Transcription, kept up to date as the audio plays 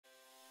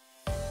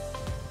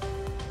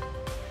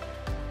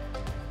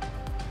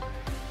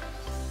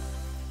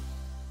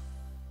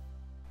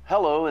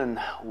Hello and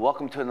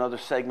welcome to another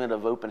segment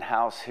of Open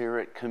House here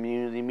at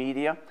Community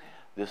Media.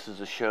 This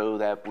is a show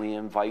that we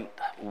invite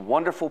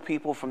wonderful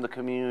people from the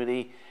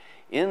community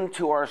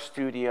into our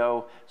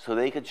studio so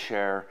they could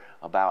share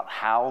about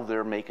how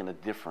they're making a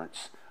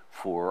difference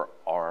for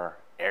our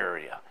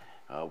area.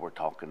 We're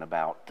talking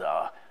about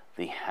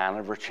the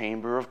Hanover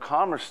Chamber of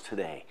Commerce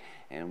today,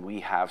 and we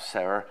have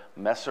Sarah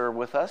Messer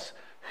with us,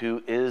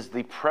 who is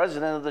the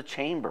president of the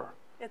chamber.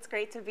 It's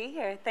great to be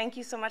here. Thank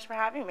you so much for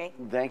having me.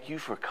 Thank you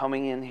for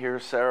coming in here,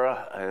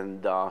 Sarah.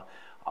 And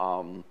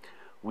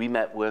we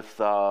met with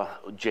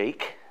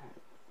Jake.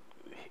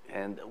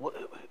 And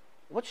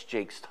what's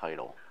Jake's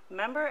title?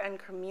 Member and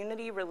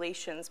Community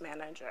Relations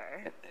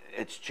Manager.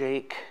 It's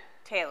Jake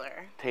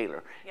Taylor.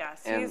 Taylor.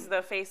 Yes, he's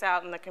the face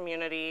out in the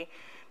community,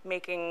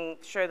 making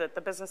sure that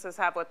the businesses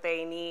have what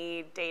they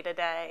need day to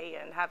day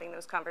and having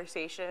those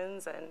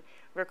conversations and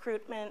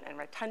recruitment and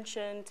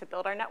retention to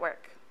build our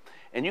network.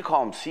 And you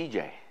call him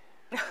CJ.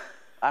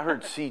 I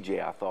heard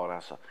CJ, I thought I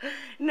saw.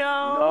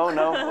 No.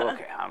 No?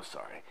 Okay, I'm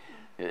sorry.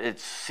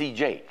 It's C.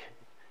 Jake.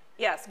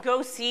 Yes,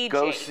 go see Jake.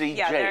 Go see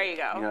yeah, Jake. There you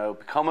go. You know,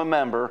 become a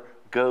member,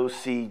 go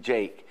see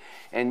Jake.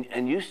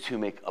 And you two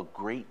make a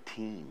great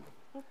team.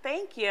 Well,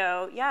 thank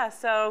you. Yeah,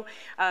 so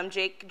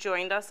Jake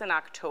joined us in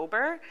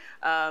October.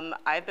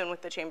 I've been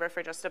with the chamber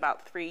for just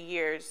about 3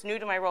 years, new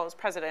to my role as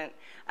president,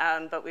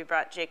 but we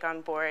brought Jake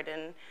on board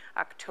in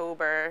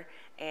October,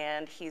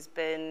 and he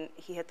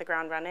hit the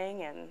ground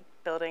running and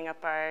building up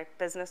our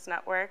business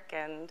network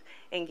and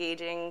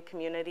engaging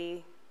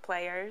community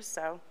players,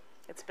 so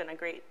it's been a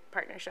great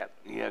partnership.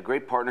 Yeah,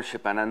 great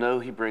partnership, and I know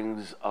he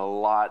brings a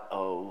lot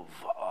of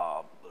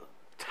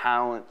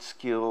talent,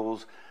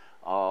 skills,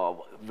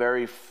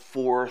 very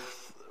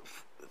forth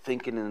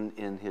thinking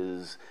in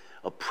his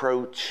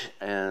approach,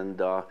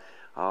 and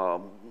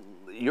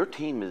your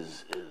team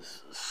is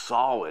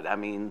solid. I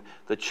mean,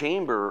 the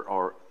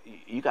chamber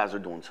you guys are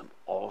doing some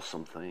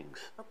awesome things.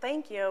 Well,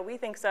 thank you. We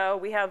think so.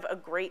 We have a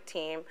great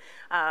team.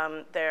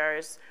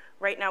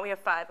 Right now we have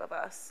 5 of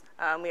us.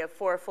 We have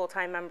 4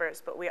 full-time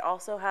members, but we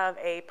also have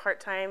a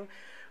part-time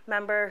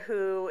member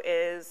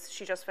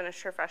she just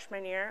finished her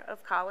freshman year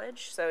of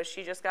college, so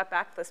she just got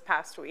back this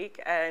past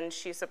week, and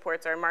she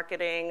supports our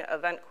marketing,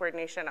 event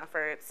coordination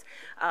efforts.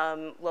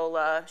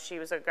 Lola, she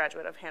was a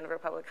graduate of Hanover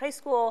Public High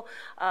School,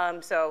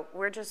 so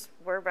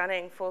we're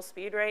running full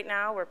speed right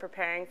now. We're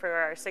preparing for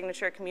our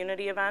signature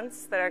community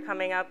events that are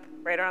coming up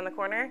right around the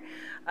corner,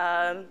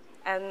 and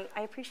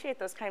I appreciate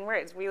those kind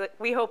words.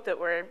 We hope that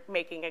we're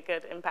making a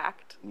good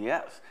impact.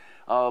 Yes.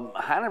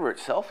 Hanover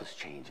itself is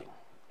changing.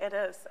 It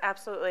is,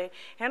 absolutely.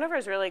 Hanover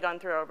has really gone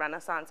through a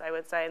renaissance, I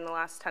would say, in the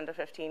last 10 to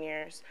 15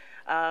 years.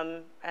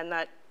 And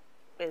that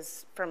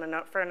is for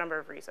a number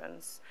of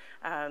reasons.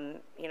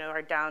 You know,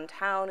 our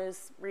downtown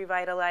is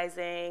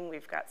revitalizing.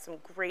 We've got some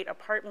great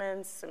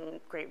apartments,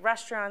 some great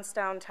restaurants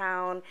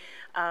downtown.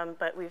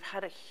 But we've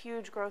had a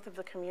huge growth of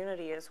the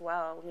community as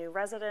well. New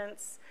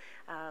residents,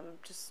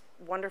 just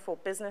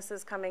wonderful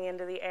businesses coming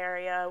into the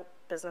area,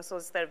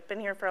 businesses that have been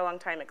here for a long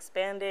time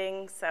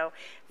expanding. So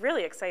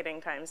really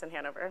exciting times in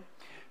Hanover.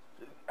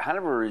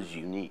 Hanover is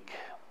unique.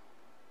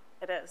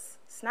 It is.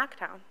 Snack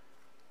town.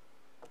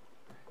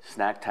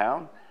 Snack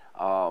town,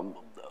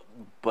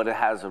 but it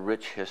has a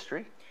rich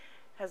history.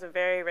 Has a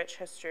very rich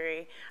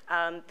history.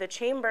 The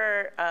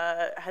chamber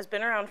has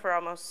been around for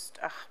almost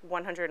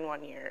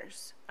 101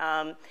 years.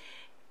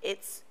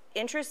 It's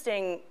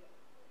interesting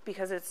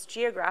because it's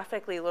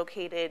geographically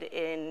located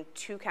in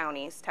 2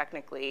 counties,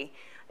 technically.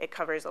 It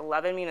covers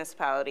 11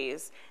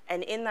 municipalities,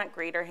 and in that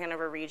greater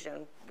Hanover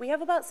region, we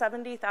have about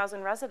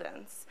 70,000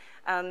 residents.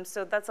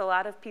 So that's a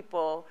lot of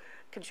people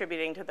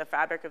contributing to the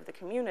fabric of the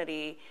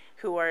community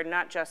who are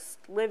not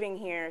just living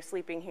here,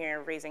 sleeping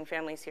here, raising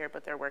families here,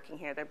 but they're working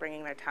here, they're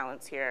bringing their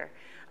talents here,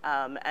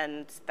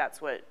 and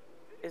that's what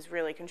is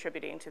really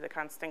contributing to the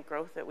constant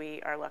growth that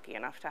we are lucky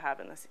enough to have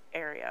in this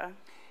area.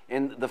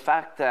 And the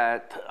fact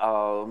that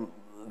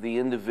the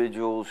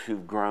individuals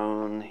who've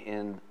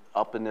grown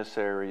up in this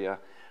area,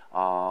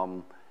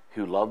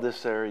 who love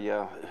this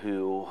area,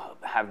 who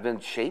have been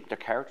shaped, their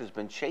character's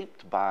been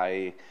shaped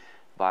by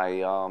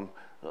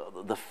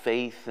the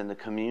faith and the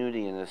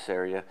community in this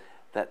area,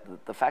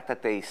 that the fact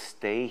that they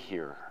stay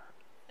here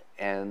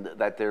and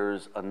that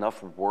there's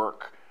enough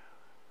work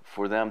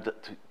for them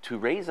to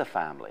raise a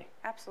family.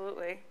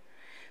 Absolutely.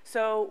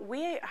 So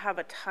we have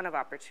a ton of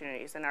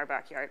opportunities in our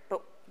backyard,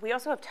 but we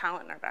also have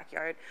talent in our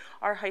backyard.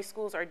 Our high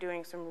schools are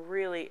doing some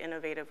really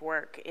innovative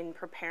work in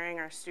preparing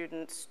our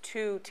students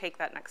to take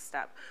that next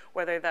step,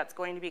 whether that's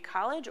going to be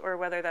college or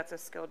whether that's a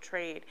skilled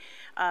trade.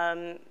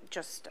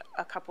 Just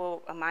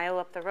a mile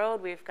up the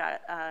road, we've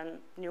got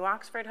New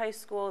Oxford High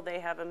School. They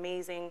have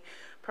amazing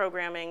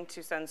programming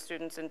to send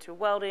students into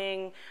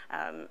welding,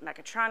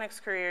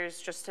 mechatronics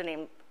careers, just to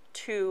name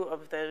 2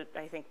 of the,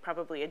 I think,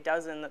 probably a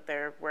dozen that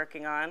they're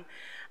working on.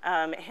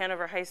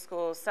 Hanover High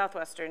School,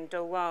 Southwestern,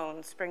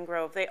 Delone, Spring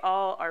Grove, they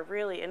all are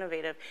really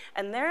innovative.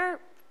 And they're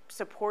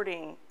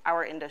supporting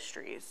our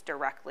industries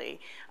directly.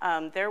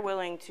 They're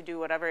willing to do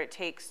whatever it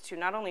takes to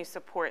not only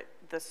support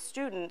the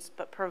students,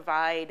 but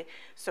provide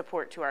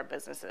support to our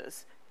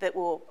businesses that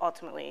will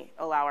ultimately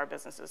allow our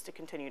businesses to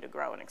continue to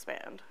grow and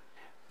expand.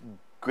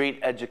 Great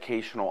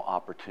educational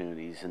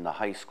opportunities in the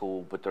high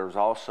school, but there's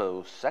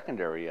also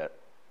secondary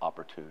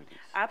opportunities.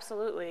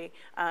 Absolutely.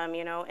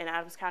 You know, in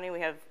Adams County,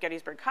 we have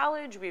Gettysburg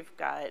College. We've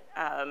got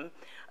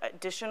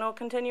additional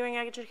continuing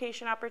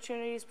education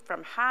opportunities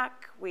from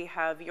HAC. We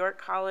have York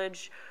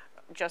College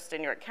just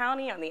in York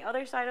County on the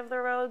other side of the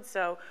road.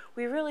 So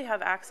we really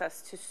have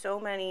access to so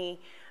many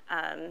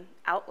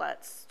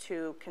outlets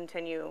to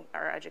continue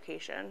our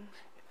education.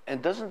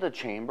 And doesn't the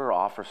chamber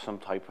offer some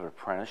type of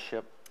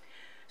apprenticeship?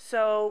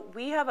 So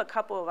we have a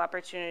couple of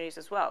opportunities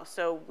as well.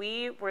 So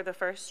we were the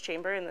first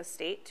chamber in the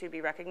state to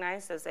be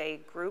recognized as a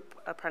group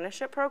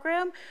apprenticeship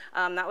program.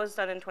 That was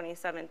done in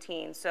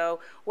 2017. So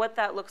what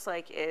that looks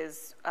like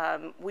is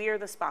we are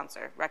the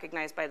sponsor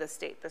recognized by the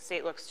state. The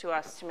state looks to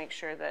us to make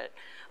sure that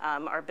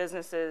our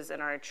businesses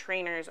and our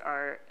trainers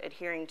are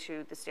adhering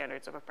to the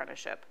standards of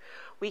apprenticeship.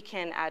 We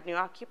can add new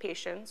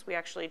occupations. We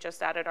actually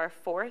just added our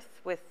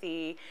fourth with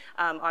the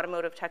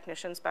automotive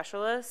technician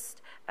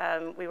specialist.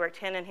 We worked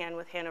hand in hand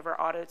with Hanover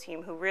Auto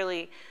team who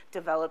really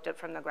developed it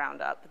from the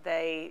ground up.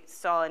 They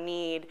saw a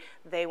need,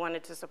 they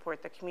wanted to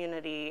support the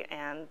community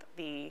and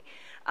the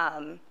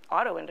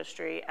auto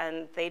industry,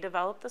 and they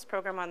developed this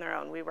program on their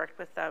own. We worked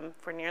with them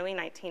for nearly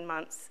 19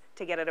 months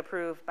to get it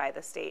approved by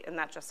the state, and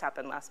that just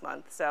happened last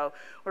month. So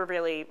we're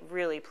really,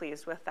 really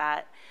pleased with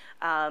that.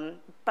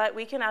 But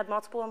we can add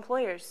multiple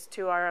employers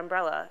to our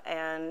umbrella,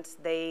 and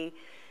they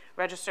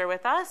register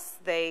with us,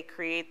 they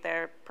create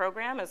their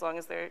program as long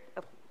as they're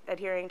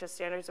adhering to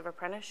standards of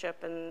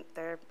apprenticeship and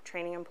they're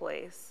training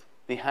employees.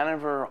 The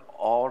Hanover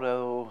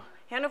Auto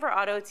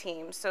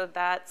team, so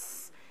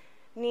that's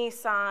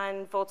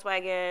Nissan,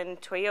 Volkswagen,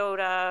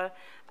 Toyota,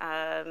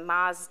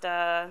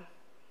 Mazda.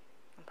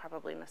 I'm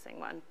probably missing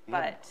one,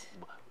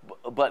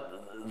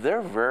 but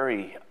they're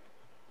very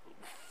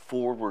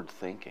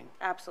forward-thinking.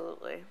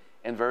 Absolutely.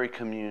 And very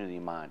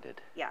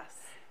community-minded. Yes.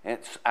 And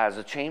as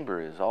a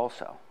chamber is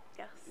also.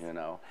 Yes. You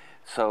know,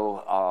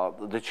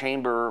 so the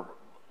chamber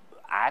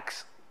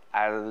acts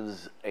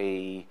as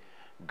a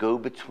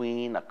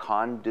go-between, a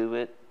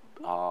conduit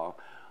for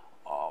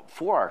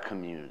our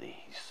community.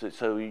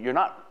 So you're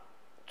not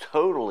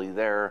totally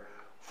there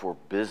for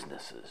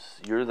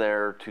businesses. You're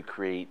there to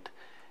create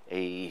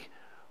a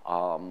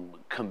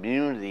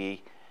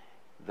community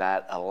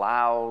that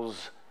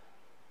allows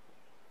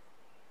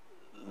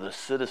the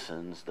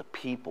citizens, the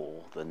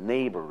people, the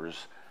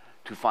neighbors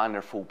to find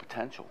their full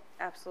potential.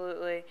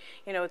 Absolutely.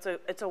 You know,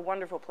 it's a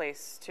wonderful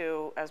place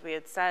to, as we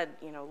had said,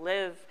 you know,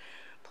 live,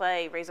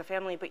 play, raise a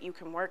family, but you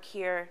can work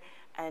here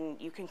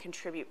and you can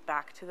contribute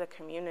back to the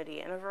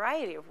community in a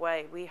variety of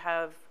ways. We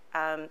have,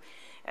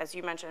 as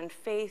you mentioned,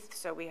 faith,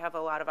 so we have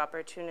a lot of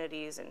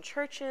opportunities in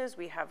churches.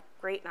 We have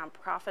great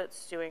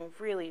nonprofits doing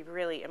really,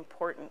 really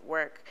important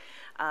work.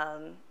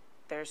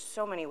 There's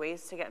so many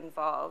ways to get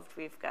involved.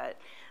 We've got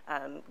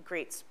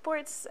great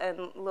sports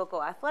and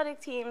local athletic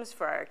teams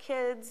for our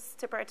kids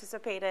to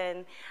participate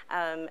in.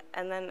 And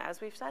then,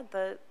 as we've said,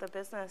 the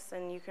business,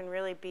 and you can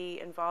really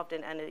be involved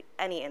in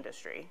any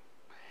industry.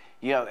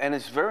 Yeah, and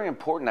it's very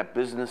important that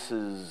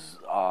businesses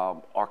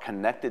are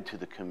connected to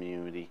the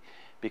community,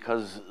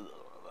 because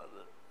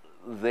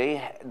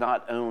they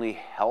not only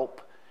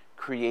help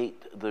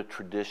create the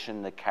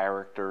tradition, the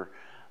character,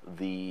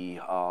 the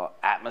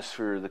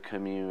atmosphere of the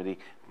community,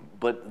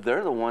 but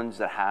they're the ones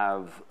that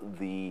have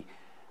the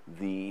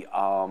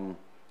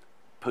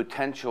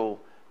potential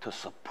to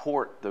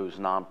support those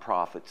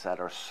nonprofits that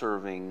are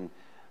serving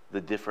the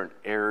different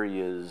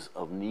areas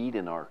of need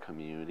in our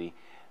community.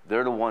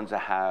 They're the ones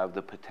that have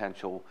the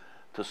potential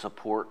to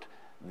support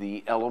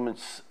the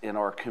elements in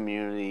our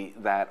community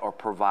that are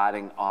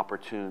providing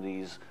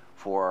opportunities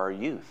for our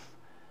youth.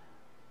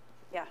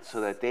 Yes.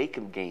 So that they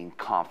can gain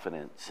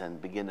confidence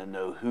and begin to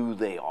know who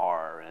they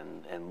are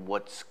and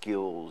what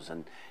skills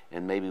and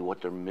maybe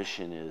what their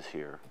mission is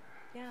here.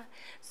 Yeah.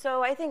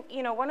 So I think,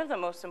 you know, one of the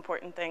most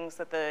important things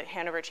that the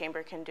Hanover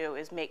Chamber can do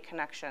is make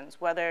connections,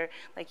 whether,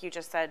 like you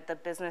just said, the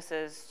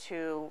businesses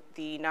to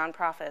the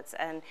nonprofits,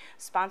 and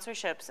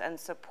sponsorships and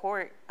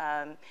support,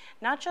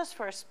 not just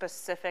for a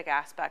specific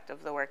aspect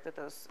of the work that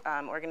those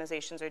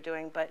organizations are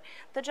doing, but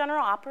the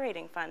general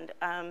operating fund.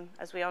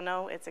 As we all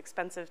know, it's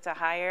expensive to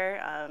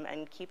hire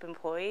and keep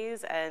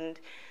employees, and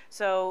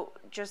so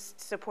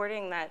just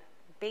supporting that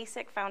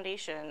basic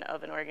foundation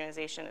of an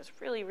organization is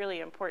really, really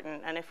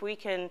important. And if we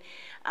can,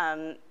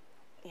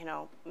 you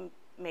know,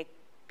 make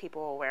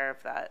people aware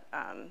of that,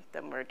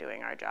 then we're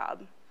doing our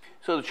job.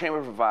 So the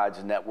Chamber provides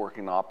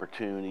networking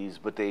opportunities,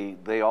 but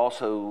they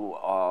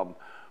also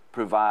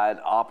provide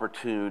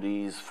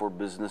opportunities for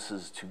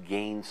businesses to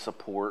gain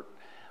support,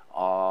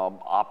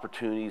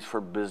 opportunities for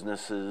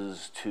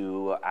businesses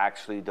to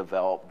actually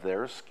develop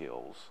their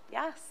skills.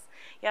 Yes.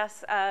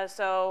 Yes,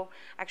 so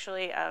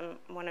actually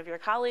one of your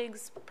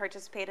colleagues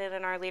participated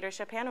in our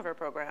Leadership Hanover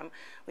program.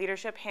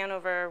 Leadership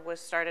Hanover was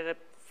started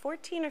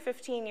 14 or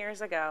 15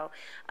 years ago.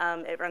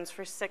 It runs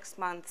for 6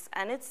 months,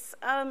 and it's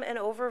an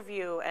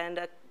overview and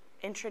a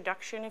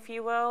introduction, if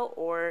you will,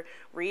 or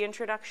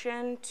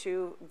reintroduction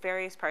to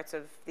various parts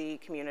of the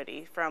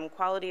community, from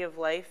quality of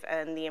life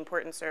and the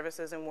important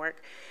services and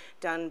work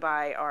done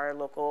by our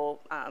local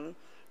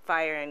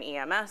fire and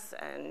EMS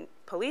and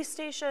police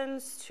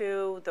stations,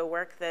 to the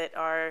work that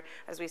are,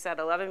 as we said,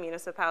 11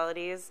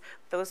 municipalities.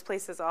 Those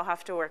places all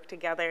have to work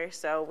together,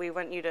 so we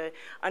want you to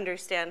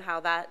understand how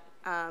that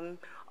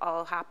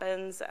all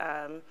happens.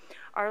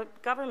 Our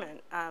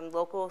government,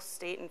 local,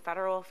 state, and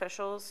federal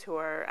officials who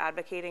are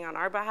advocating on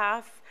our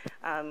behalf,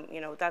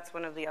 that's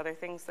one of the other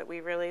things that we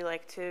really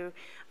like to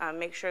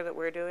make sure that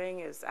we're doing,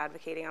 is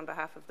advocating on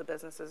behalf of the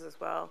businesses as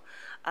well.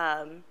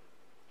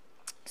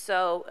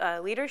 So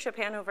Leadership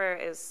Hanover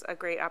is a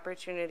great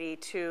opportunity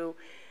to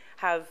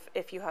have,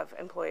 if you have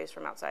employees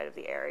from outside of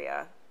the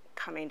area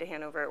coming to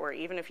Hanover, or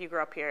even if you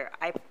grew up here.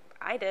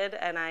 I did,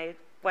 and I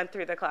went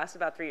through the class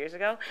about 3 years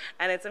ago,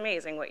 and it's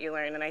amazing what you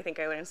learn, and I think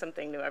I learn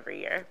something new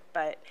every year.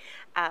 But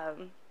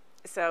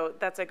so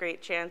that's a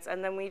great chance.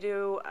 And then we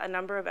do a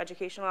number of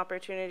educational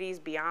opportunities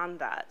beyond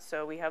that.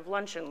 So we have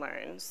lunch and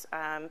learns.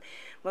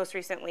 Most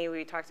recently,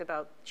 we talked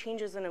about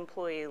changes in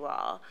employee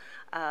law.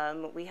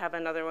 We have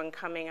another one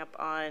coming up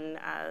on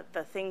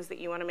the things that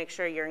you want to make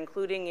sure you're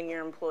including in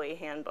your employee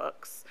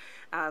handbooks.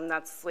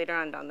 That's later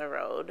on down the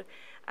road.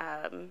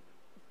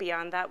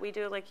 Beyond that, we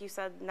do, like you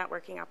said,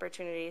 networking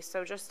opportunities.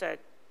 So just a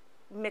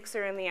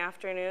mixer in the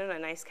afternoon, a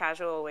nice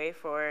casual way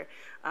for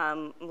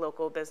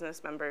local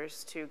business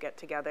members to get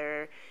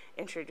together,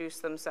 introduce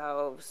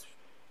themselves,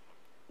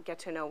 get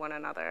to know one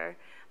another.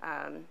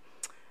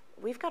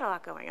 We've got a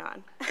lot going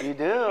on. You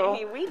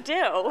do. We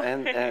do.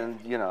 And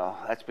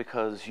that's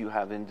because you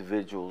have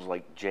individuals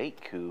like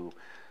Jake, who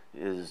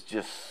is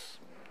just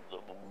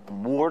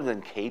more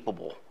than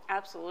capable.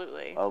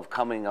 Absolutely. Of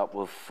coming up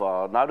with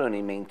not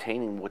only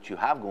maintaining what you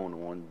have going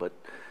on, but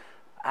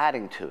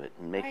adding to it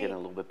and making it a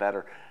little bit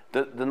better.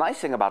 The nice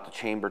thing about the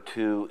Chamber,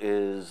 too,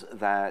 is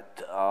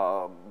that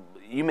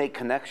you make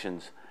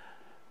connections,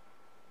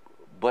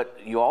 but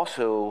you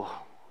also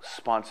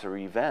sponsor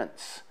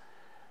events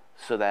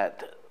so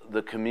that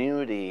the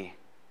community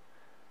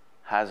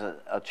has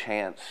a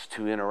chance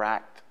to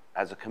interact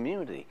as a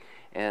community.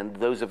 And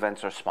those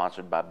events are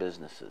sponsored by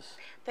businesses.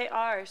 They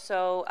are.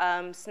 So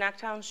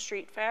Snacktown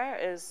Street Fair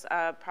is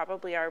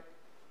probably our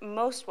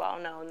most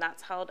well-known.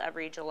 That's held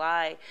every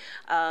July.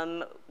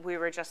 We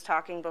were just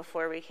talking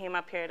before we came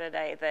up here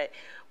today that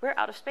we're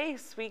out of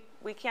space.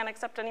 We can't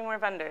accept any more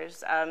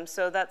vendors.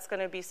 So that's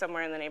going to be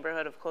somewhere in the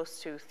neighborhood of close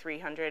to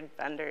 300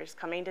 vendors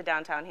coming to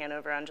downtown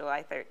Hanover on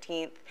July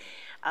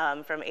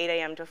 13th from 8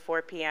 a.m. to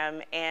 4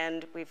 p.m.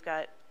 And we've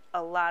got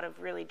a lot of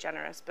really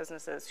generous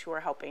businesses who are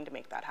helping to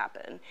make that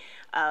happen.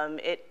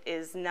 It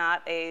is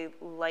not a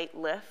light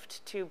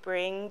lift to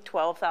bring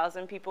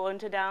 12,000 people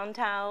into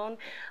downtown,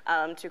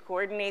 to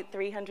coordinate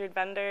 300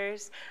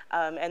 vendors,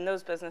 and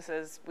those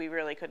businesses, we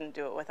really couldn't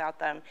do it without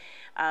them.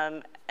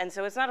 And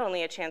so it's not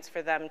only a chance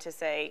for them to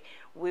say,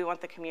 we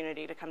want the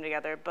community to come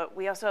together, but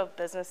we also have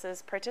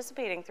businesses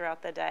participating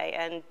throughout the day,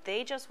 and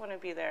they just want to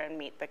be there and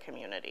meet the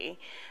community.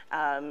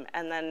 And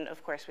then,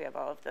 of course, we have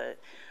all of the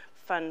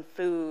fun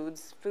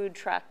foods, food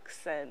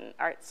trucks, and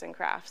arts and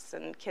crafts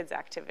and kids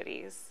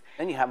activities.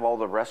 And you have all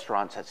the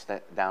restaurants that's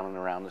down and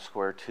around the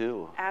square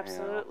too.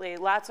 Absolutely.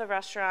 Lots of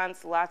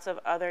restaurants, lots of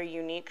other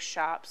unique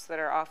shops that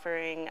are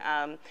offering.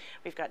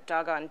 We've got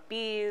Doggone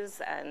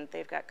Bees, and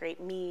they've got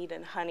great mead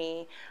and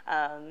honey.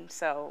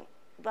 So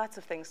lots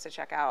of things to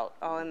check out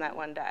all in that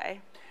one day.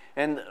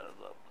 And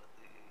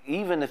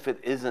even if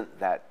it isn't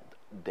that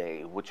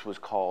day, which was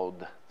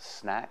called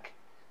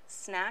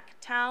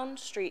Snacktown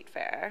Street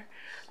Fair.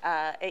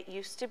 It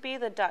used to be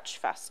the Dutch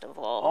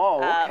Festival. Oh,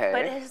 okay.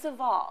 But it has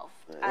evolved,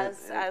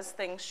 as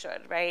things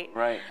should, right?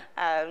 Right.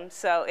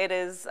 So it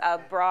is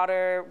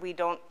broader. We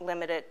don't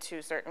limit it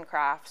to certain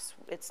crafts.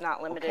 It's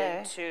not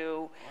limited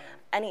to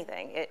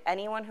anything.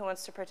 Anyone who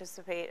wants to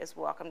participate is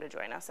welcome to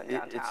join us in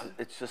downtown.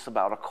 It's just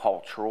about a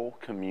cultural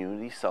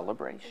community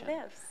celebration. It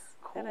is.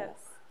 Cool. It is.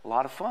 A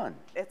lot of fun.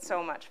 It's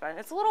so much fun.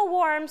 It's a little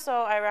warm,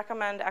 so I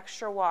recommend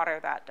extra water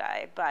that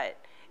day, but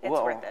it's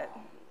worth it.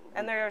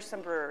 And there are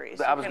some breweries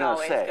I was going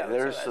to say,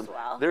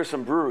 there's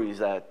some breweries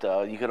that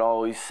you could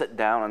always sit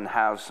down and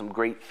have some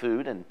great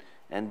food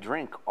and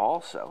drink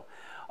also.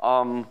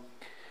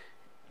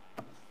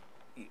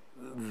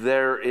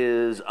 There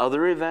is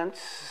other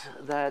events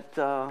that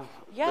the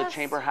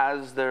Chamber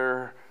has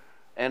their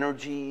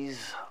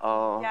energies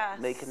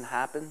making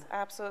happen.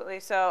 Absolutely.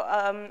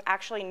 So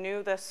actually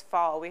new this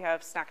fall, we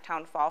have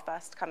Snacktown Fall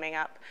Fest coming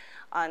up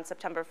on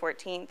September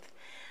 14th.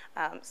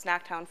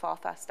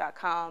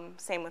 snacktownfallfest.com.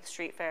 Same with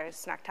street fairs,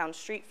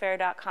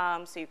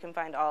 snacktownstreetfair.com, so you can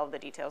find all of the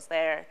details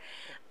there.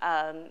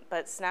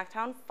 But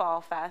Snacktown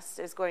Fall Fest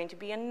is going to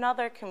be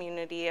another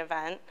community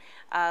event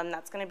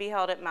that's going to be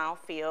held at Mao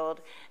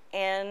Field,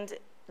 and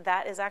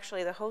that is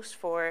actually the host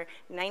for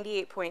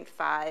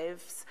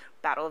 98.5's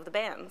Battle of the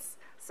Bands.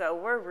 So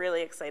we're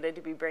really excited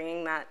to be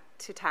bringing that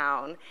to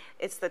town.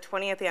 It's the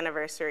 20th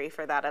anniversary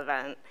for that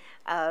event,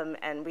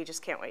 and we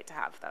just can't wait to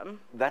have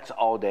them. That's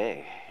all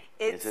day,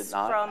 It's is it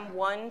not? from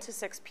 1 to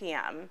 6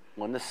 p.m.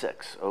 1 to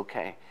 6,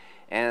 okay.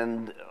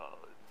 And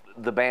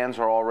the bands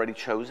are already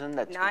chosen?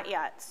 Not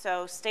yet.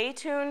 So stay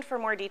tuned for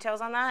more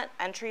details on that.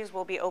 Entries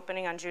will be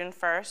opening on June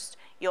 1st.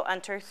 You'll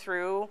enter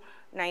through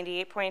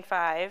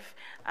 98.5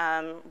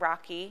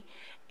 Rocky,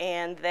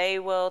 and they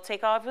will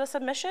take all of the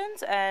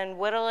submissions and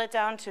whittle it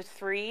down to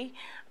 3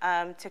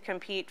 to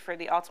compete for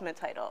the ultimate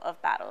title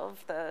of Battle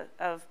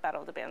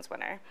of the Bands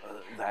winner.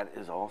 That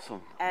is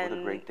awesome. And what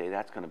a great day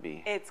that's going to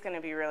be. It's going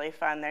to be really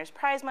fun. There's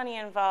prize money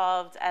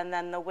involved, and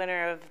then the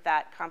winner of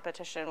that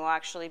competition will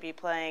actually be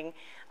playing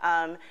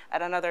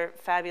at another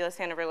fabulous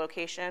Hanover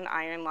location,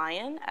 Iron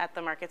Lion, at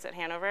the markets at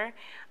Hanover,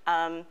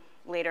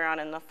 later on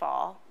in the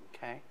fall.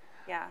 Okay.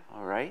 Yeah.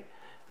 All right.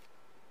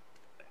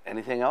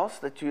 Anything else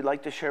that you'd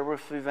like to share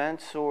with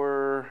events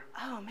or?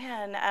 Oh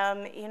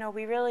man, you know,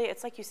 we really,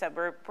 it's like you said,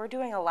 we're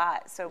doing a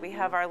lot. So we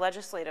have our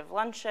legislative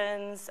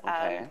luncheons.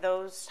 Okay.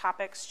 Those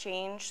topics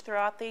change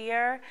throughout the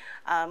year.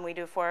 We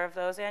do 4 of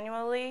those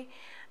annually.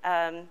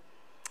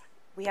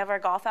 We have our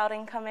golf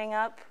outing coming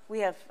up. We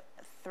have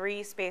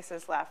 3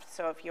 spaces left.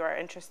 So if you are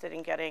interested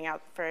in getting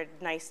out for a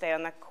nice day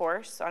on the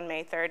course on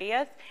May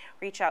 30th,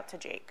 reach out to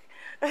Jake.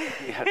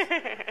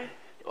 Yes.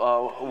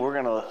 We're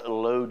going to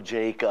load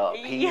Jake up.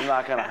 He's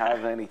not going to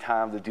have any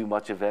time to do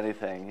much of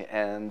anything,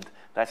 and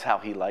that's how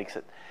he likes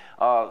it.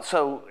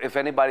 So if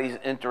anybody's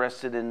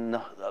interested in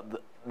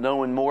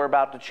knowing more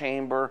about the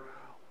chamber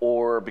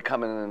or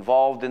becoming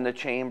involved in the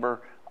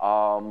chamber,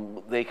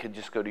 they could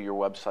just go to your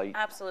website.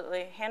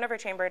 Absolutely,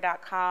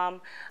 HanoverChamber.com.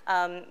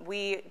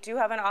 We do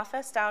have an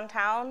office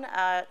downtown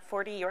at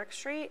 40 York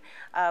Street.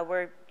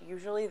 We're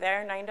usually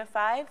there 9 to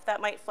 5. That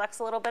might flex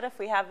a little bit if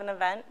we have an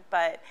event,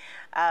 but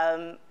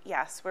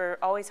yes, we're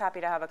always happy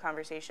to have a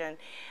conversation.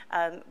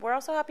 We're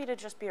also happy to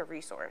just be a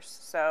resource.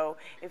 So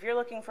if you're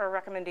looking for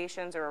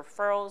recommendations or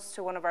referrals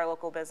to one of our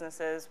local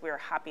businesses, we're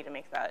happy to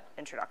make that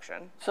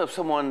introduction. So if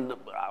someone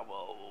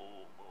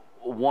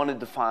wanted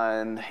to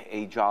find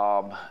a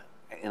job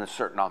in a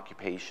certain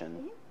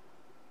occupation.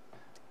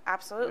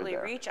 Absolutely,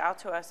 reach out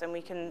to us and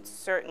we can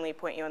certainly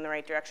point you in the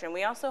right direction.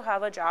 We also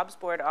have a jobs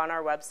board on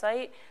our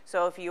website,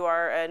 so if you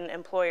are an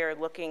employer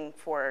looking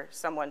for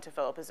someone to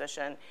fill a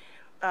position,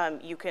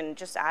 you can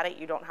just add it.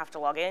 You don't have to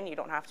log in, you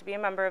don't have to be a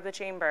member of the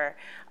chamber.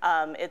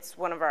 It's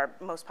one of our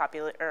most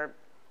popular or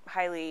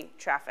highly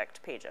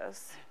trafficked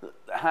pages. The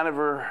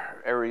Hanover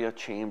Area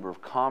Chamber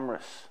of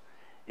Commerce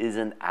is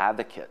an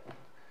advocate.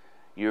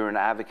 You're an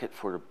advocate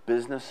for the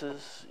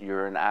businesses,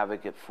 you're an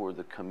advocate for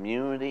the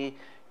community,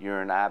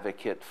 you're an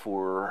advocate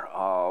for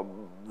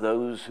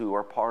those who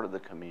are part of the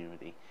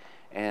community.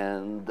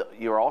 And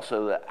you're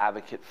also the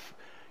advocate,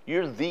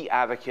 you're the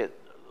advocate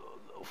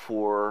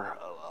for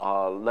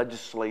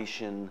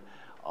legislation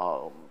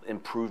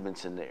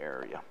improvements in the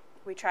area.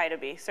 We try to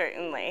be,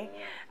 certainly.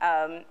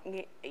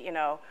 You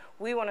know,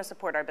 we want to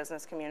support our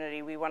business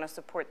community. We want to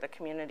support the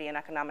community and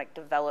economic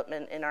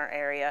development in our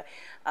area.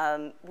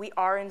 We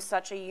are in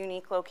such a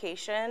unique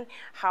location.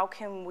 How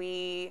can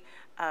we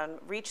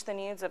reach the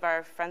needs of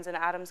our friends in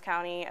Adams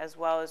County as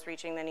well as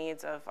reaching the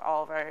needs of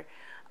all of our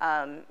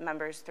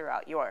members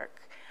throughout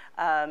York?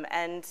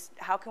 And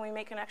how can we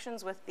make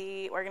connections with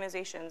the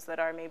organizations that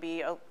are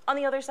maybe on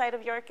the other side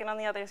of York and on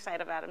the other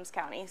side of Adams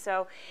County?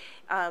 So,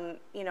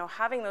 you know,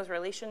 having those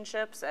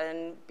relationships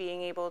and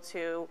being able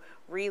to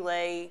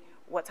relay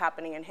what's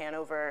happening in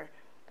Hanover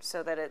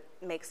so that it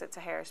makes it to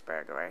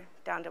Harrisburg or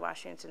down to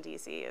Washington,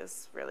 D.C.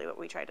 is really what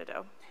we try to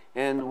do.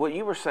 And what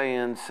you were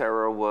saying,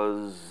 Sarah,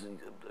 was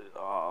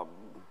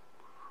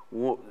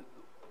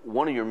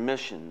one of your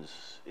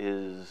missions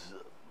is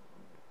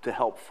to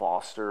help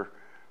foster,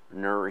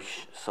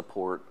 nourish,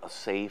 support a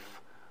safe,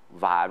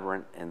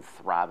 vibrant, and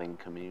thriving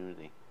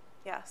community.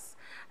 Yes,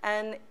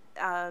 and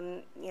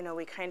you know,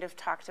 we kind of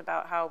talked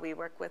about how we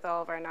work with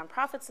all of our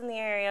nonprofits in the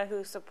area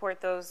who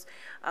support those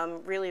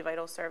really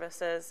vital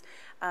services,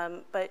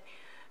 but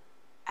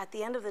at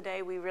the end of the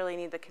day, we really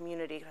need the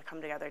community to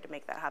come together to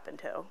make that happen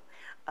too.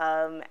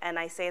 And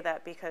I say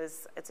that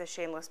because it's a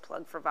shameless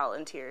plug for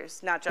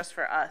volunteers, not just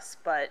for us,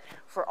 but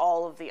for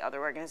all of the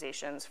other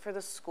organizations, for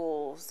the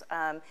schools.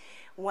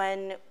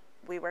 When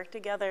we work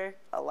together,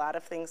 a lot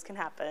of things can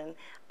happen.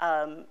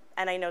 And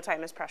I know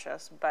time is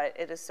precious, but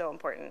it is so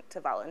important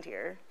to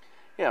volunteer.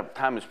 Yeah,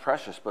 time is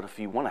precious, but if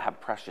you want to have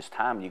precious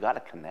time, you got to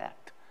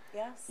connect.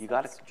 Yes, you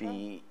got to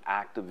be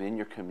active in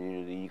your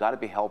community. You got to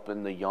be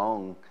helping the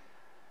young,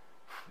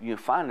 you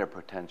find their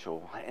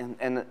potential.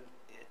 And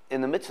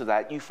in the midst of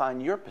that, you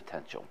find your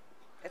potential.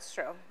 It's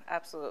true,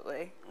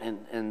 absolutely.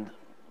 And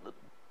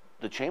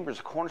the chamber's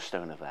a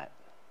cornerstone of that.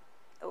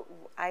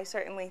 I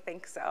certainly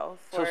think so,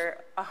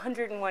 for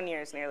 101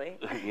 years nearly.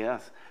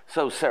 Yes.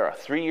 So Sarah,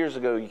 3 years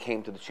ago you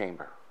came to the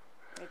chamber.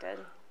 I did.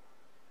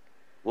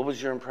 What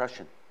was your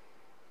impression?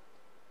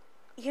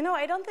 You know,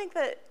 I don't think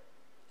that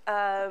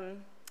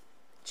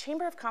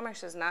Chamber of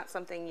Commerce is not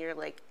something you're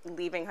like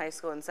leaving high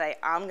school and say,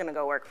 I'm going to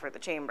go work for the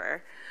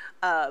chamber.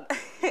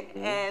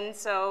 And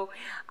so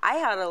I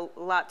had a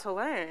lot to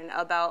learn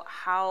about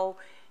how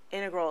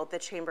integral the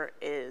chamber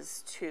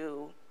is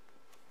to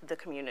the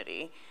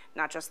community,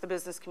 not just the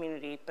business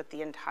community, but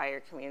the entire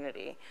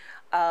community.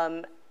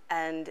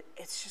 And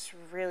it's just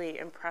really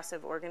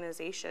impressive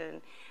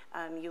organization.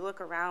 You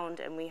look around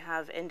and we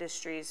have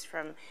industries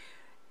from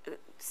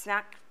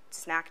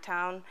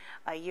Snacktown,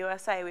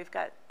 USA, we've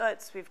got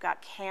Utz, we've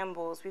got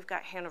Campbell's, we've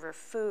got Hanover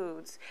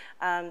Foods.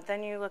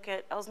 Then you look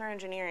at Elsner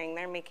Engineering,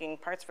 they're making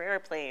parts for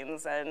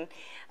airplanes, and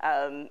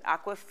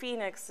Aqua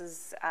Phoenix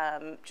is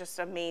just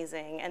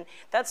amazing. And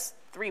that's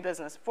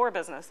four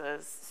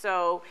businesses.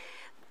 So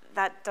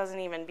that doesn't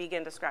even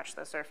begin to scratch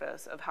the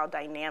surface of how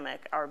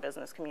dynamic our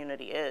business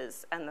community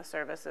is and the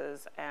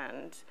services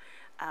and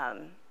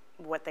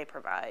what they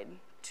provide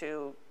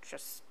to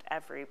just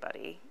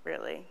everybody,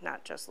 really,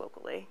 not just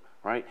locally.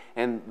 Right,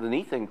 and the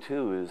neat thing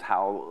too is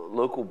how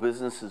local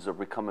businesses are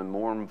becoming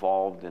more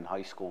involved in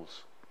high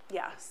schools.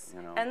 Yes,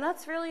 you know? And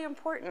that's really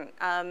important.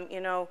 You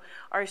know,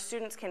 our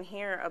students can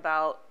hear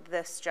about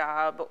this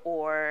job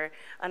or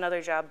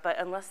another job, but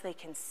unless they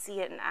can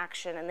see it in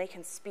action and they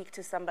can speak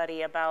to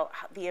somebody about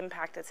the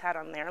impact it's had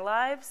on their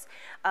lives,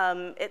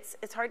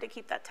 it's hard to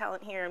keep that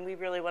talent here, and we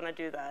really want to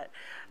do that.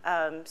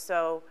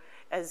 So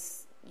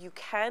as you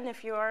can,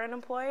 if you are an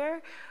employer,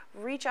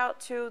 reach out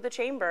to the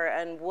chamber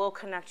and we'll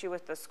connect you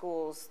with the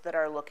schools that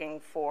are looking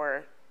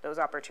for those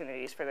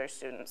opportunities for their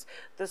students.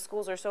 The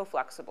schools are so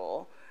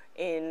flexible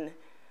in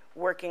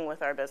working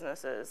with our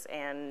businesses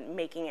and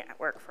making it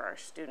work for our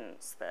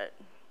students that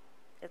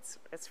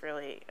it's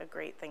really a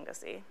great thing to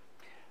see.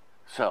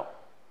 So,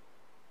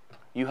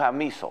 you have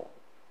me sold,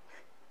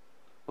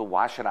 but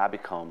why should I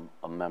become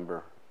a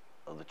member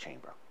of the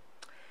chamber?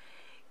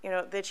 You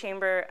know, the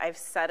chamber, I've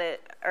said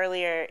it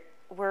earlier,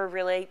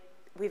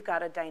 we've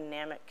got a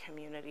dynamic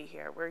community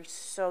here. We're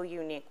so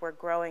unique. We're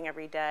growing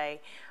every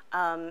day.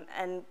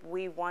 And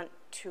we want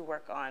to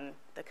work on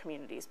the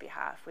community's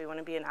behalf. We want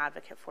to be an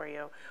advocate for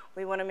you.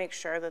 We want to make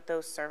sure that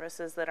those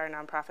services that our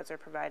nonprofits are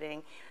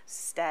providing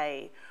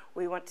stay.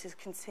 We want to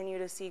continue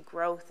to see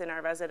growth in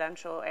our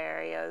residential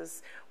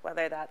areas,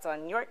 whether that's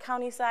on York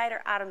County side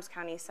or Adams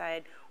County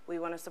side. We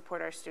want to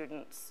support our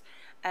students.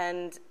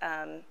 And,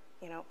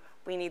 you know,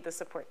 we need the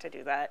support to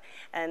do that.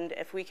 And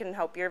if we can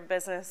help your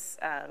business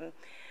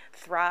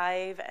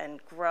thrive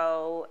and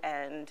grow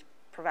and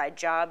provide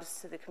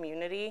jobs to the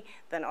community,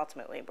 then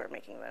ultimately we're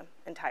making the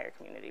entire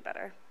community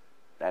better.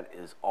 That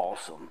is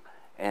awesome.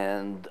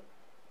 And,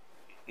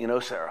 you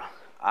know, Sarah,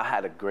 I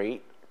had a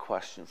great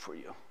question for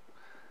you,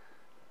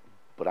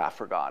 but I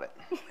forgot it.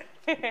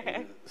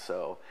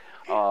 So,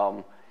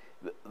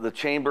 the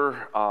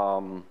chamber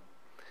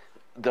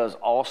does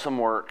awesome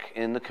work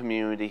in the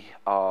community.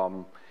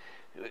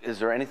 Is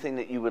there anything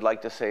that you would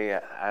like to say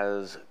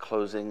as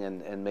closing,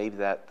 and maybe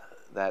that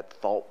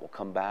thought will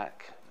come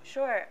back?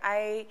 Sure.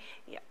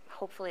 Yeah,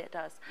 hopefully it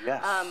does.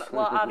 Yes.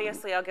 Well,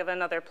 obviously, I'll give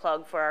another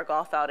plug for our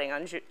golf outing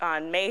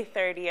on May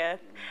 30th,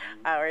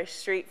 our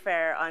street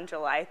fair on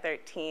July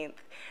 13th,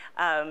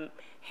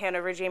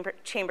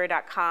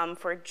 HanoverChamber.com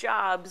for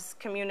jobs,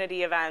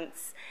 community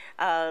events.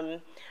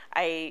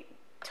 I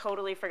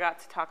totally forgot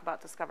to talk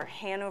about Discover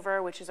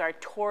Hanover, which is our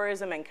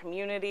tourism and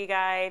community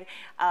guide,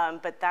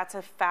 but that's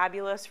a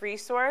fabulous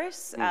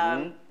resource.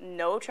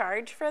 No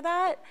charge for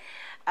that.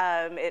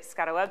 It's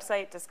got a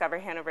website,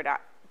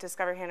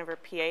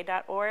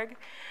 discoverhanoverpa.org.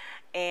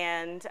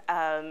 And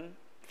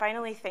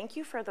finally, thank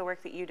you for the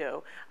work that you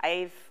do.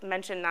 I've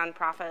mentioned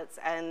nonprofits,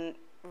 and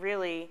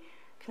really,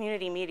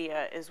 community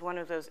media is one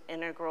of those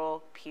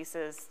integral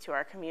pieces to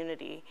our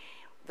community.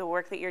 The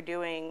work that you're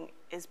doing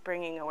is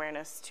bringing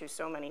awareness to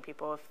so many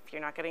people. If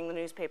you're not getting the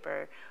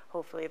newspaper,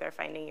 hopefully they're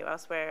finding you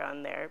elsewhere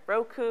on their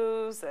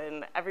Rokus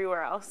and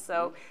everywhere else.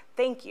 So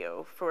thank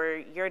you for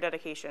your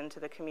dedication to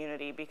the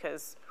community,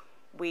 because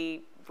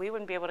we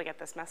wouldn't be able to get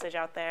this message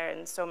out there,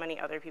 and so many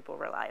other people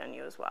rely on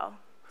you as well.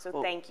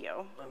 So thank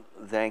you.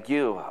 Thank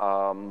you.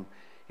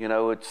 You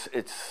know,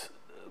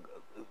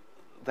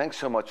 thanks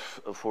so much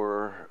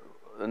for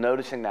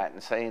noticing that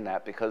and saying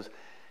that, because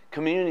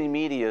community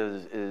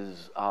media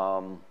is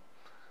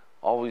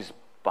always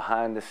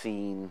behind the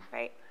scene,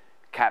 right,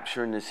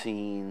 capturing the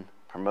scene,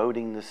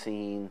 promoting the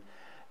scene,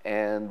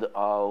 and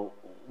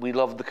we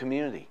love the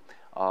community.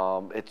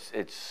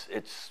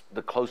 It's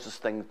the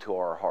closest thing to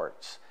our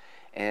hearts,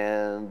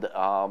 and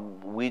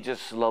we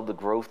just love the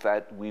growth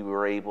that we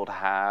were able to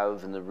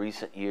have in the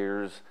recent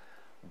years.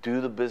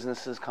 Do the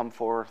businesses come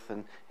forth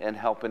and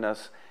helping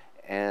us,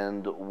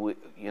 and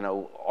you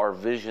know, our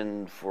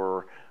vision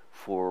for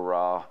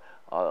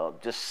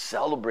just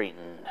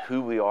celebrating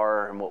who we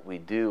are and what we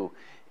do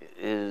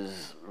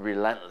is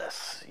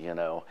relentless, you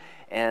know.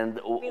 And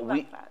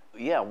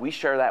we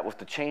share that with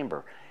the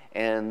chamber,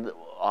 and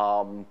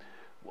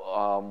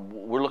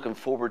we're looking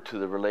forward to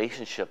the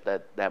relationship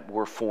that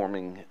we're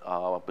forming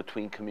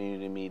between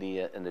community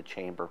media and the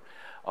chamber.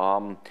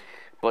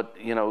 But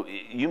you know,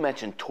 you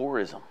mentioned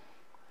tourism,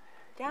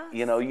 Yes.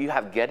 You know, you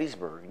have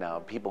Gettysburg now.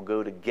 People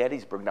go to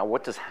Gettysburg. Now,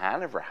 what does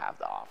Hanover have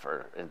to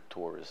offer in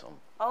tourism?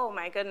 Oh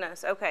my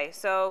goodness. Okay,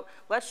 so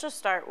let's just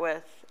start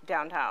with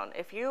downtown.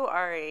 If you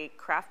are a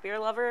craft beer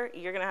lover,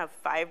 you're gonna have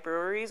 5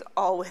 breweries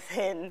all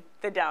within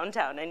the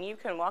downtown, and you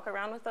can walk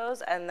around with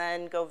those and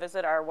then go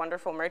visit our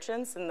wonderful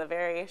merchants in the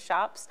various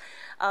shops.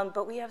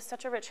 But we have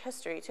such a rich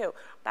history too.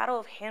 Battle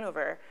of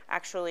Hanover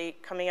actually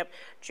coming up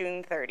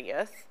June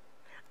 30th.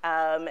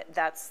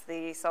 That's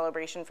the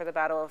celebration for the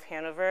Battle of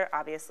Hanover,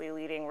 obviously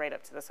leading right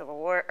up to the Civil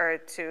War, or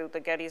to the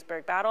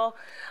Gettysburg Battle.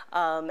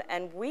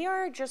 And we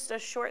are just a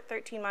short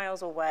 13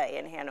 miles away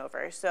in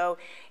Hanover. So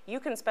you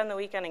can spend the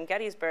weekend in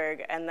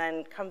Gettysburg and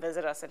then come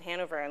visit us in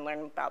Hanover and learn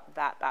about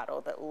that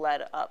battle that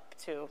led up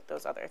to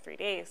those other 3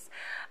 days.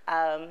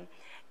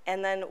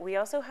 And then we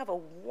also have a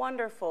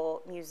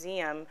wonderful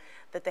museum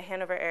that the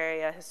Hanover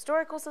Area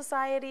Historical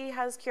Society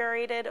has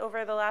curated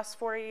over the last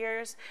 4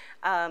 years.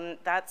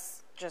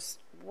 That's just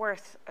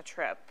worth a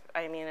trip.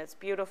 I mean, it's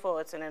beautiful.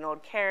 It's in an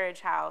old carriage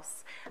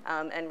house,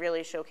 and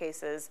really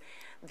showcases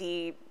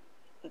the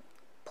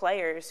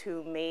players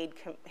who made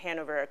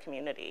Hanover a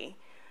community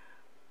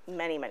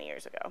many, many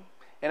years ago.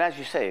 And as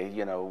you say,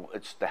 you know,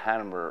 it's the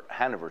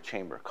Hanover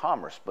Chamber of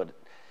Commerce, but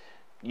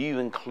you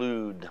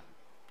include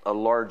a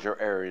larger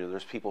area.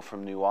 There's people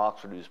from New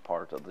Oxford who's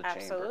part of the chamber.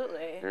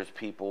 Absolutely. There's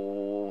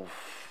people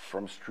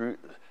from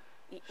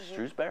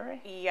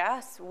Shrewsbury?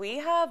 Yes, we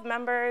have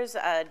members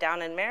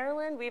down in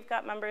Maryland. We've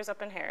got members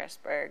up in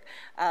Harrisburg.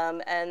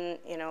 And,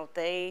 you know,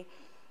 they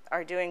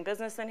are doing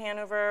business in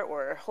Hanover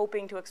or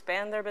hoping to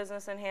expand their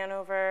business in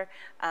Hanover.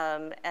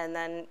 And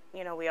then,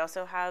 you know, we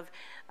also have,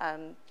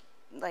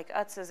 like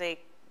Utz is a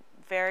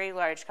very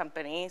large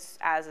company,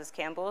 as is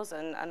Campbell's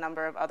and a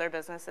number of other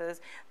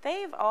businesses.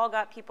 They've all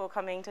got people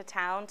coming to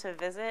town to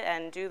visit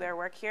and do their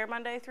work here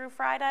Monday through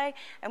Friday,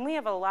 and we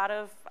have a lot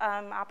of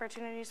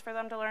opportunities for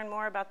them to learn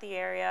more about the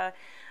area,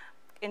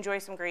 enjoy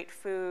some great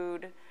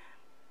food,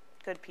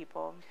 good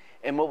people.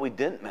 And what we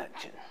didn't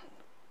mention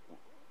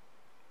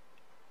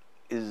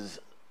is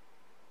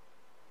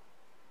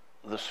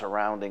the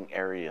surrounding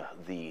area,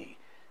 the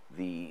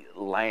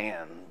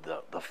land,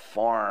 the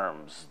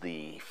farms,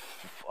 the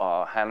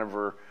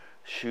Hanover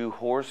Shoe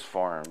Horse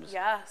Farms.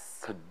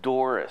 Yes.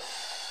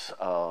 Cadoris.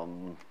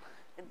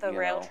 The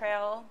rail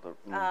trail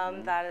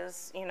that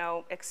is, you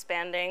know,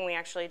 expanding. We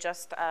actually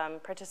just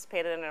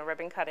participated in a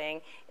ribbon cutting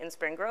in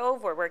Spring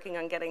Grove. We're working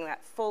on getting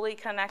that fully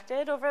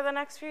connected over the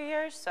next few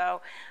years.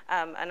 So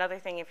another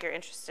thing, if you're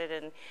interested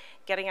in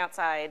getting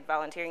outside,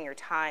 volunteering your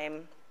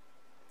time,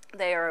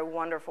 they are a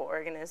wonderful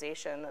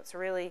organization that's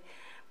really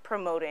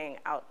promoting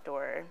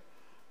outdoor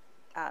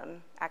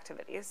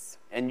activities.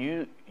 And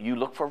you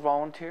look for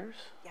volunteers?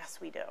 Yes,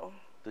 we do.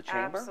 The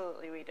chamber?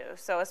 Absolutely, we do.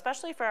 So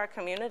especially for our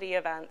community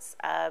events,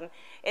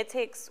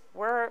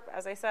 we're,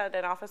 as I said,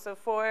 an office of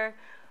 4,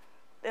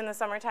 in the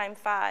summertime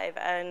 5,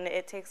 and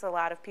it takes a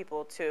lot of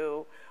people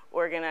to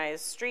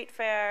organize street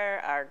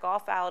fair, our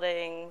golf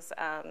outings,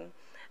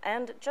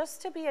 and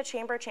just to be a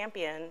chamber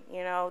champion.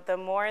 You know, the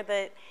more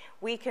that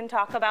we can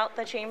talk about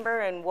the chamber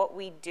and what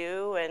we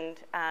do and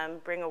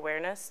bring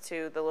awareness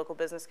to the local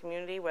business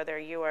community, whether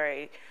you are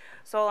a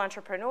sole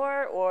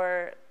entrepreneur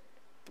or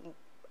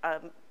a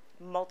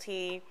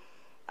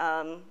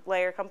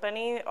multi-layer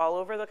company all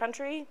over the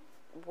country,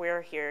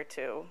 we're here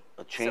to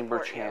a chamber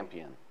support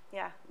champion. You.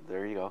 Yeah.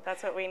 There you go.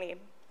 That's what we need.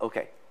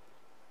 Okay.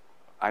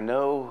 I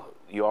know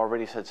you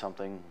already said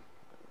something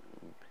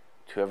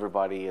to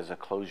everybody as a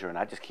closure, and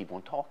I just keep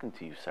on talking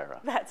to you, Sarah.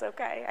 That's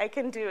okay. I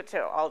can do it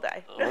too, all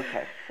day.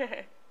 Okay.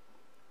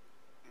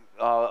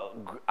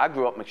 I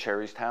grew up in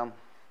McSherrystown,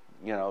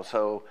 you know,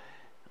 so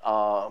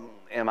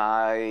am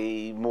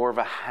I more of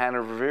a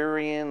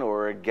Hanoverian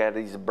or a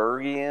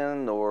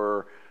Gettysburgian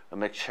or a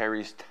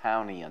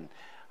McSherrystownian?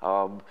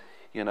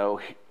 You know,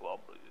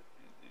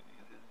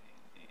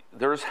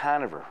 there's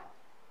Hanover,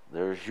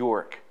 there's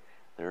York,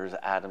 there's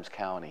Adams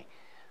County.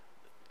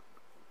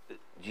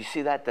 Do you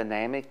see that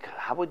dynamic?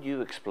 How would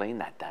you explain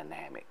that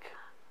dynamic?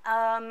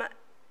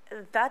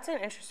 That's an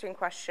interesting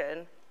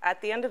question.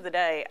 At the end of the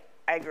day,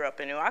 I grew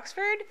up in New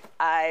Oxford.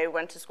 I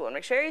went to school in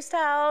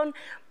McSherrystown.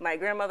 My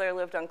grandmother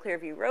lived on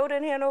Clearview Road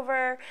in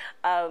Hanover.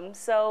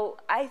 So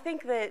I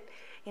think that,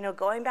 you know,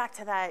 going back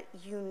to that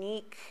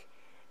unique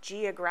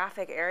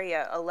geographic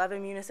area,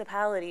 11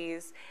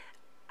 municipalities,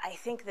 I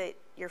think that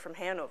you're from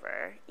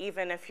Hanover,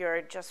 even if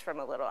you're just from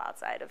a little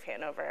outside of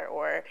Hanover,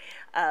 or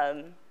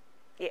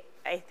yeah,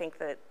 I think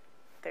that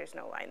there's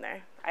no line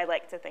there. I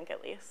like to think,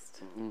 at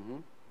least. Mm-hmm.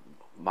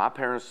 My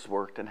parents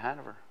worked in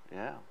Hanover,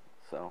 yeah.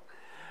 So,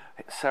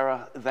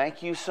 Sarah,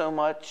 thank you so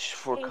much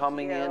for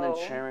coming in and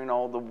sharing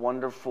all the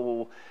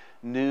wonderful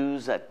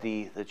news that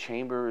the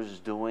Chamber is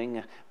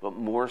doing, but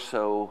more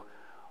so,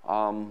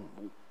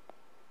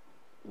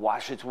 why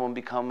should one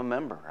become a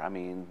member? I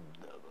mean,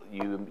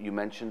 you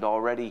mentioned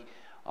already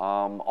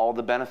all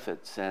the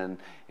benefits, and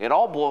it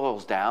all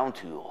boils down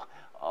to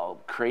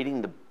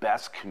creating the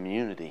best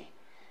community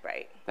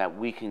that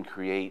we can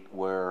create,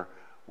 where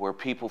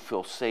people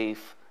feel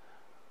safe,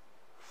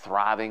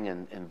 thriving,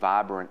 and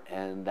vibrant,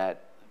 and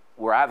that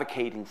we're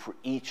advocating for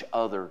each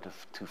other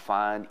to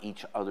find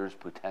each other's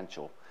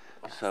potential.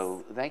 Yes.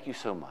 So thank you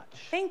so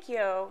much. Thank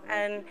you.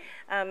 And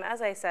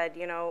as I said,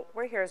 you know,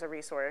 we're here as a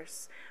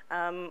resource.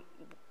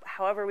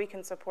 However we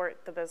can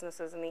support the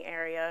businesses in the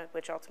area,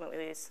 which ultimately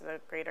leads to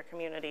the greater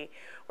community,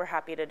 we're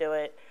happy to do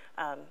it.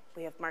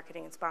 We have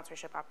marketing and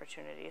sponsorship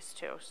opportunities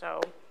too.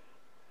 So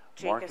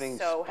Jake is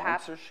so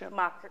happy.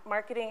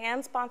 Marketing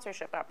and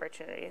sponsorship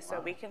opportunities. Wow.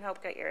 So we can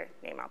help get your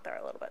name out there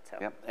a little bit too.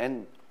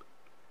 Yep.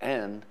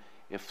 And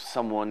if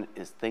someone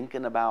is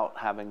thinking about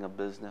having a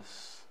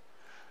business,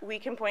 we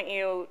can point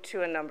you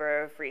to a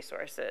number of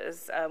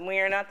resources. We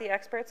are not the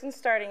experts in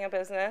starting a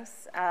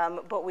business,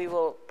 but we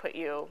will put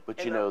you.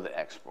 But you know the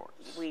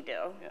experts. We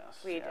do. Yes.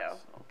 We do.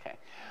 Okay.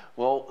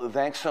 Well,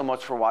 thanks so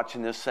much for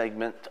watching this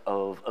segment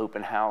of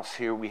Open House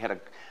here. We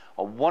had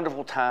a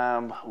wonderful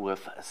time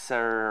with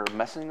Sarah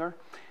Messinger,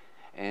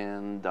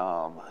 and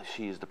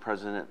she is the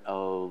president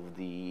of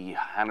the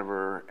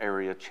Hanover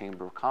Area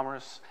Chamber of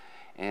Commerce.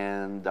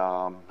 And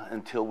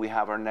until we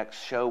have our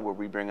next show where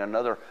we bring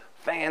another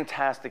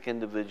fantastic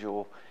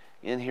individual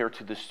in here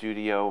to the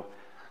studio,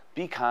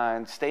 be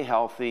kind, stay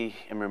healthy,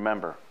 and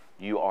remember,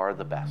 you are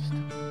the best.